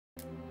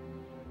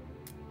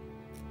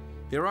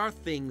There are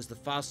things the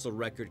fossil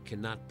record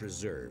cannot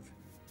preserve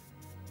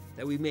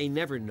that we may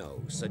never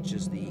know, such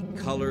as the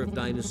color of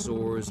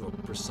dinosaurs or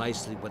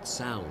precisely what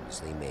sounds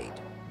they made.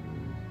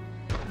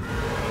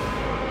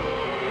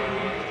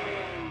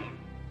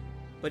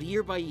 But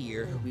year by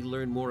year, we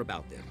learn more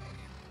about them.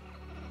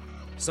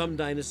 Some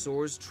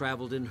dinosaurs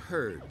traveled in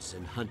herds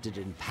and hunted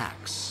in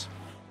packs.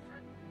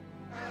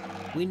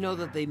 We know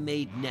that they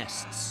made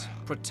nests,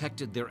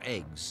 protected their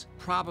eggs,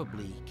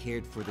 probably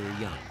cared for their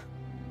young.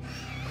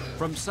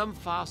 From some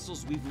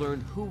fossils, we've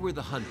learned who were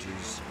the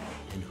hunters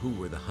and who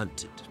were the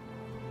hunted.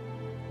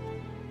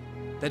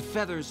 That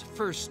feathers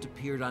first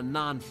appeared on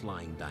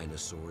non-flying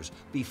dinosaurs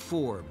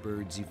before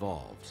birds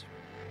evolved.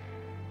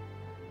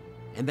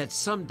 And that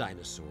some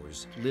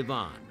dinosaurs live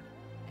on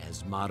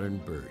as modern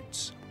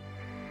birds.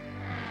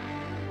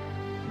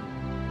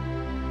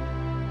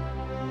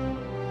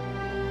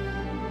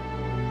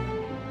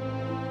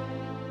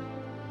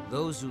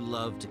 Those who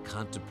love to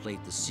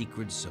contemplate the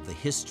secrets of the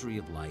history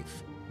of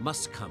life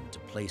must come to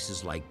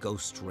places like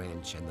Ghost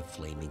Ranch and the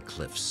Flaming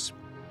Cliffs.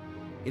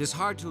 It is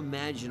hard to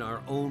imagine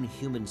our own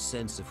human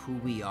sense of who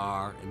we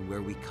are and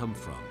where we come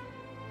from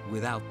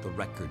without the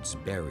records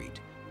buried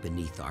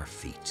beneath our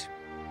feet.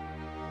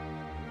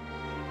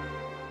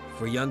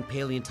 For young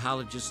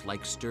paleontologists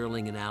like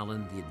Sterling and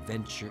Allen, the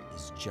adventure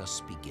is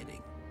just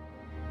beginning.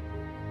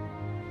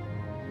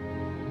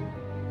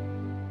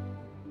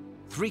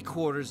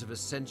 Three-quarters of a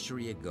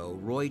century ago,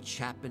 Roy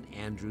Chapman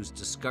Andrews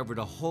discovered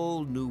a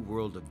whole new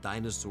world of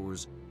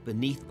dinosaurs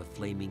beneath the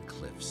Flaming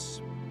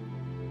Cliffs.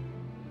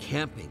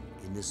 Camping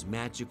in this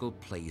magical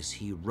place,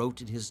 he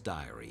wrote in his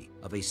diary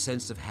of a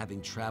sense of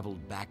having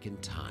traveled back in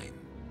time.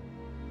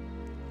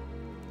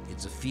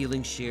 It's a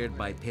feeling shared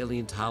by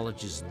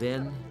paleontologists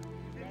then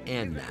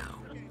and now.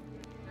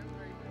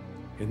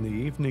 In the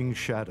evening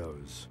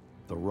shadows,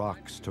 the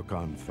rocks took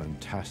on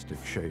fantastic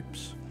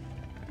shapes.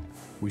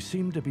 We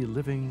seemed to be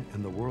living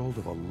in the world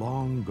of a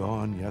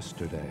long-gone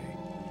yesterday.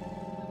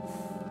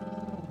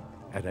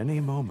 At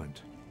any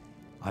moment,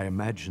 I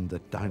imagined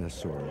that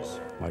dinosaurs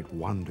might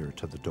wander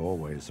to the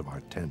doorways of our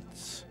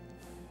tents.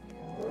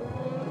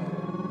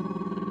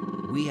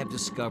 We have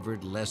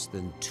discovered less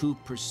than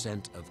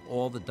 2% of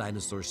all the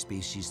dinosaur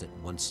species that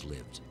once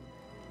lived.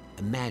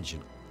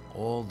 Imagine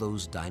all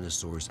those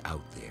dinosaurs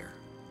out there,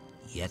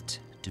 yet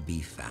to be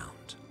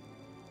found.